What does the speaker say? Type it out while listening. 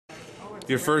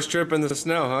Your first trip in the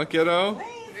snow, huh, kiddo? You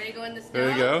ready to go in the snow?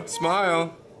 There you go.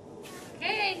 Smile.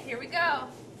 Okay, here we go.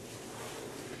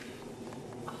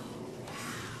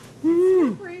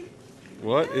 Woo.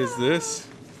 What is this?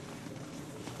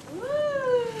 Woo!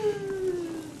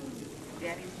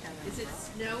 Is it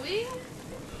snowing?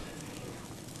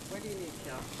 What do you need,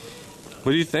 Kel?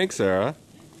 What do you think, Sarah?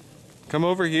 Come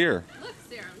over here. Look,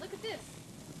 Sarah, look at this.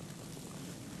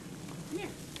 Come here.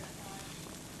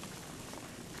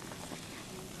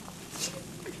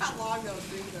 Look how long those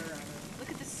things are. Look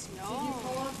at the snow. Did you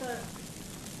pull off the...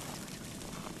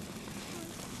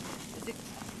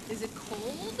 Is it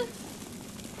cold?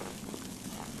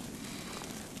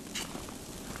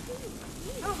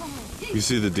 You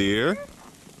see the deer?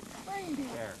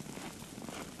 There.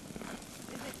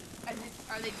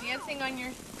 Are they dancing on your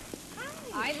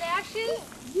eyelashes?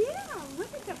 Yeah,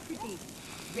 look at the pretty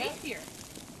Reindeer.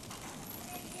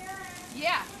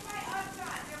 Yeah.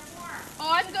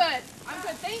 Oh, I'm good. I'm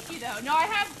good. Thank you, though. No, I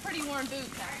have pretty warm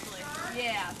boots, actually.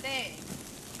 Yeah, thanks.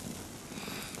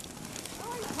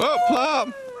 Oh, plop!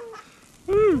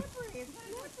 Woo.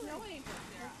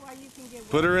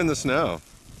 Put her in the snow.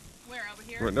 Where, over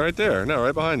here? Right there. No,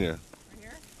 right behind you. Over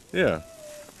here? Yeah.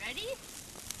 Ready? Here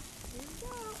you go.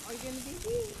 Are you going to be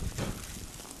deep?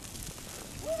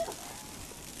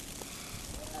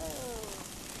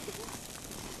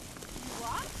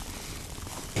 What?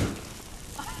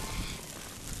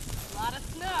 A lot of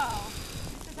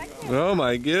snow. Oh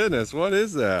my goodness, what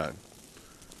is that?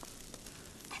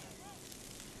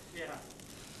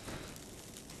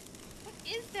 What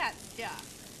is that stuff?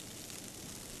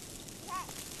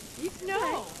 You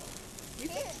Snow.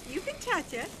 You can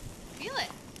touch it. Feel it.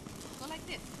 Go like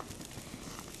this.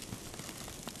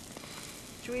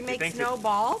 Should we make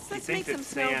snowballs? Let's make some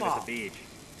snowballs. At the beach.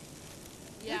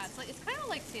 Yeah, it's kind of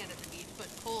like sand at the beach, but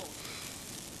cold.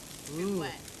 And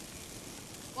wet.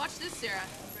 Watch this, Sarah.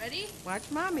 Ready? Watch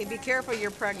mommy. Be careful,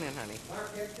 you're pregnant, honey.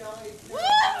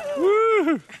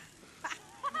 Woo!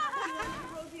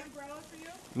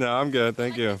 No, I'm good,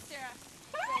 thank you. Sarah.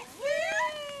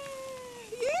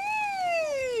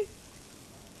 Yay!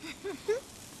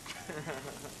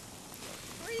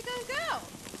 Where are you gonna go?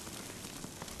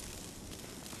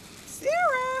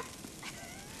 Sarah!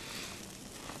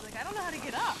 Like, I don't know how to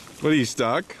get up. What, are you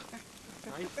stuck?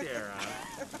 Hi, Sarah.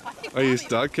 Are you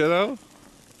stuck, kiddo?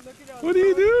 Look at all What are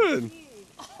you doing?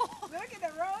 Look at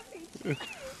the rosy cheeks.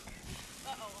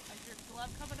 Uh-oh, is your glove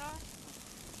coming off?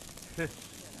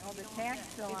 Oh, the tag's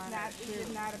still on it.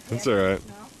 It's not a That's all right.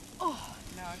 No? Oh,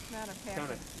 No, it's not a Kind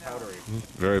package. of powdery.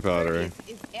 Very powdery.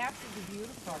 It's absolutely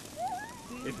beautiful.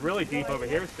 It's really deep over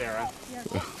here, Sarah. Yeah,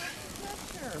 Come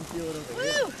feel it over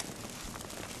here. woo!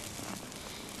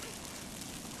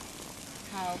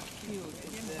 how cute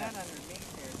is that underneath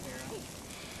there, Sarah?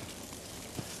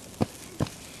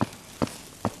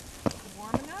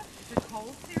 Warm enough? Is it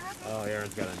cold, Sarah? Oh,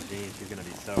 Erin's got on jeans. She's gonna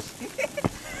be soaked.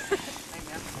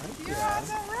 You're on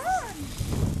the run.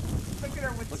 Look at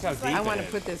her with Look how deep I it want to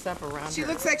is. put this up around She her.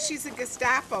 looks like she's a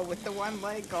Gestapo with the one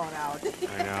leg going out.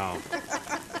 I know.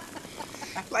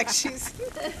 Like she's...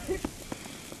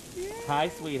 Hi,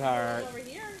 sweetheart. Over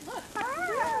here, look.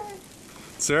 Hi.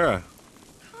 Sarah,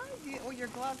 Oh, your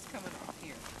glove's coming off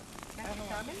here. That's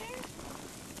coming there?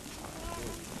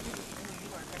 You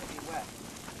are going to be wet.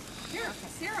 Here,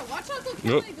 Sarah, watch Uncle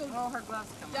Nope. Kelly go Oh, her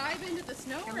glove's coming off. dive into the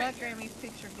snow Here, right let here. Grammy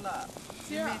fix your glove.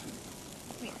 Sarah,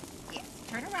 Come here. Yes.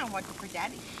 Turn around, watch it for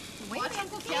Daddy. Wave Watch at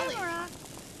Uncle the Kelly. camera.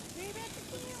 Wave at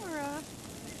the camera.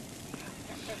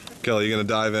 Kelly, you gonna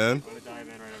dive in? I'm gonna dive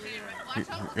in right over here. watch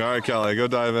Uncle All right, Kelly, go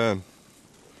dive in.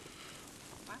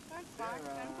 Watch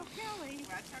Uncle Kelly.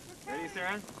 Watch Uncle Kelly. Ready,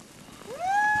 Sarah?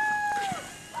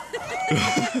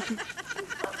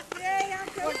 Yay,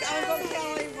 Uncle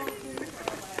Kelly will do for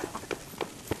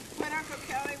what Uncle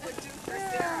Kelly would do for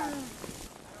Sarah.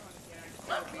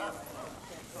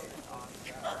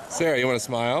 Sarah, you want to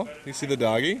smile? You see the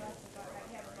doggy?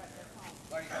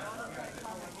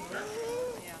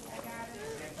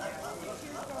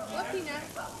 Look, Peanut.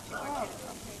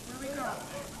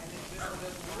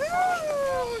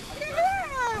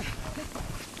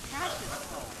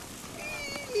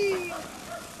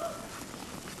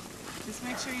 Just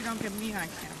make sure you don't get me on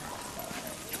camera.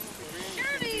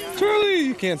 Charlie. Charlie!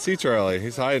 You can't see Charlie.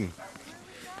 He's hiding.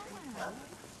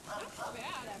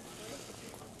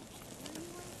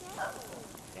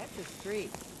 That's a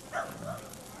street. But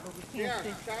we can't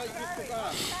see.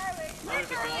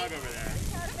 There's a dog over there.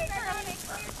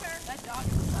 That dog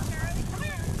is Charlie. Come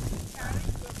here.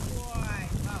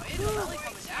 Wow, it's really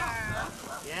coming down.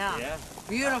 Yeah.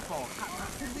 Beautiful.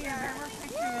 Could we have ever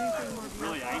pictured anything more It's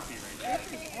really icy right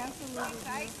now. absolutely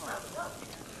beautiful?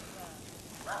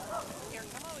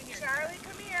 Charlie,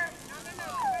 come here. No, no, no.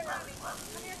 Come here, honey.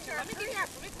 Come here, Charlie. Come here.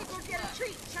 Go get a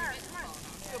treat. Charlie, come on.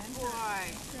 Good boy.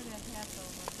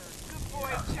 Good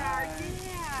boy, Charlie.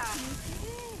 Yeah.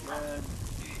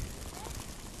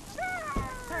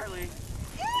 Charlie.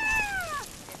 Yeah.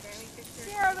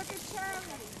 Sarah, look at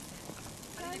Charlie.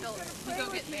 I need to go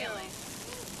get Bailey.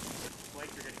 Like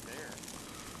you're getting there.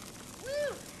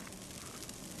 Woo!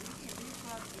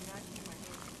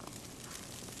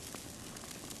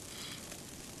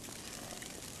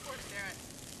 Poor Sarah.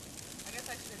 I guess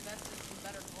I should invest in some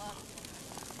better gloves.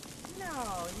 No,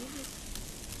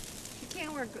 she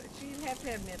can't wear good. She'd have to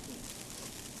have mittens.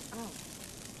 Oh.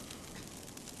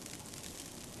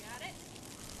 Got it?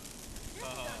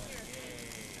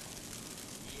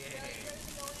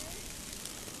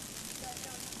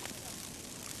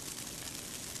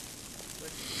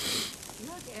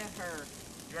 Look at her.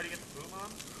 You ready to get the food,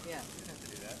 Mom? Yeah. You didn't have to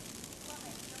do that.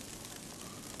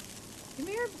 Come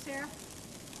here, Sarah.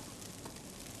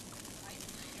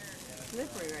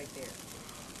 Slippery right there.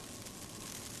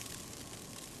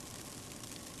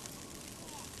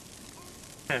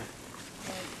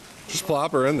 Just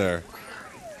plop her in there.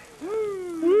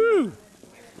 Woo!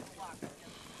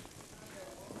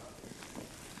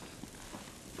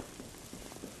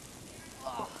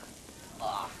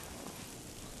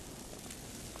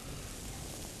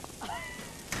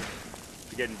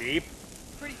 You getting deep?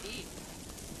 Pretty deep.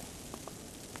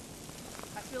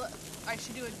 I feel like I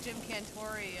should do a Jim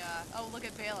Cantori. Oh, look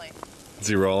at Bailey. Is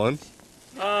he rolling?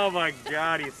 Oh my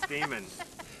God, he's steaming.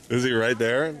 Is he right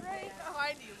there? Right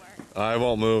behind you, Mark. I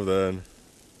won't move then.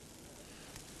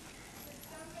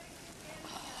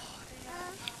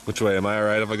 Which way? Am I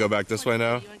alright if I go back this way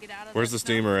now? You wanna get out of Where's the snow?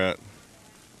 steamer at?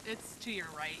 It's to your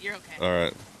right. You're okay.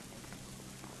 Alright.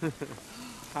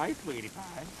 Hi, sweetie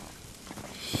pie.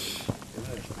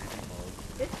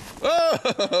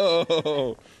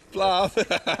 Oh! Plop!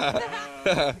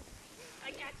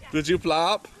 Did you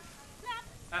plop?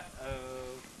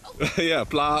 Uh-oh. Yeah,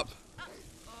 plop.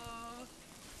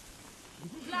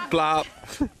 Plop.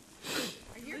 Are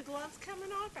your gloves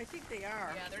coming off? I think they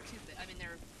are. Yeah, they're too. I mean,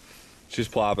 they're. She's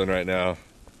plopping right now.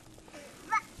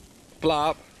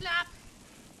 Plop. Flap.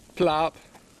 Plop.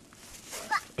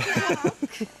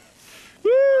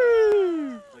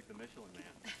 Woo! Like the Michelin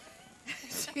Man.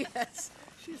 Yes.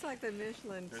 She's like the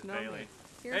Michelin There's snowman. Bailey.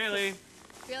 Here's Bailey.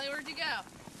 Bailey, where'd you go?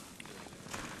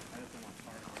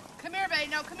 Come here, babe.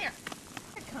 No, come here.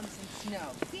 Here comes some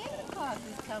snow. Santa Claus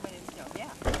is coming in snow.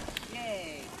 Yeah.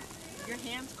 Yay. Your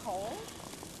hands cold?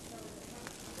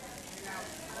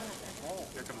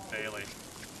 Here comes Bailey.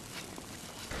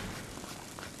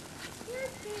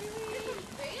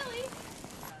 Bailey.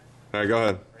 Alright, go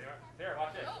ahead. There you are. There,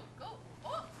 watch it. Go, go.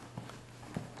 Oh.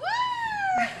 Woo!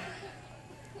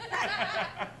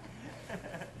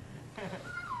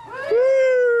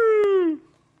 Woo!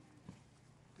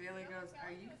 Bailey goes,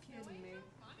 are you kidding me?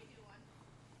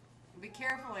 Be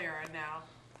careful, Aaron, now.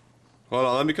 Hold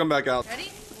on, let me come back out.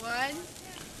 Ready? 1,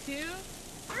 2,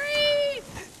 3.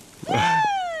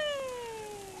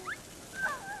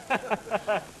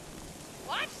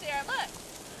 Watch, Sarah. Look.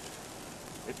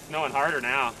 It's snowing harder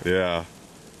now. Yeah.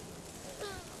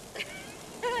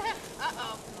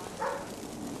 Uh-oh.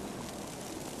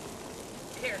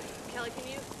 Here, Kelly, can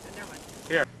you? Never mind.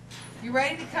 Here. You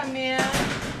ready to come in?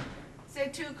 Is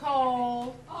it too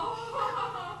cold? Oh,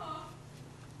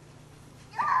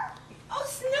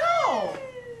 snow!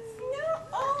 Snow!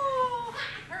 Oh!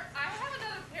 I have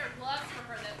another pair of gloves for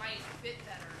her that might fit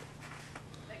better.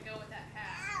 That go with that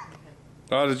hat.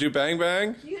 Oh, did you bang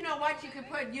bang? You know what? You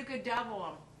could double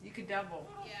them. You could double.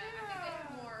 Yeah, I think they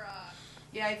have more.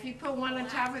 Yeah, if you put one on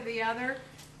top of the other,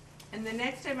 and the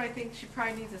next time I think she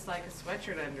probably needs like a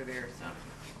sweatshirt under there or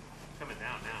something. Coming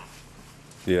down now.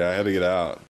 Yeah, I had to get out.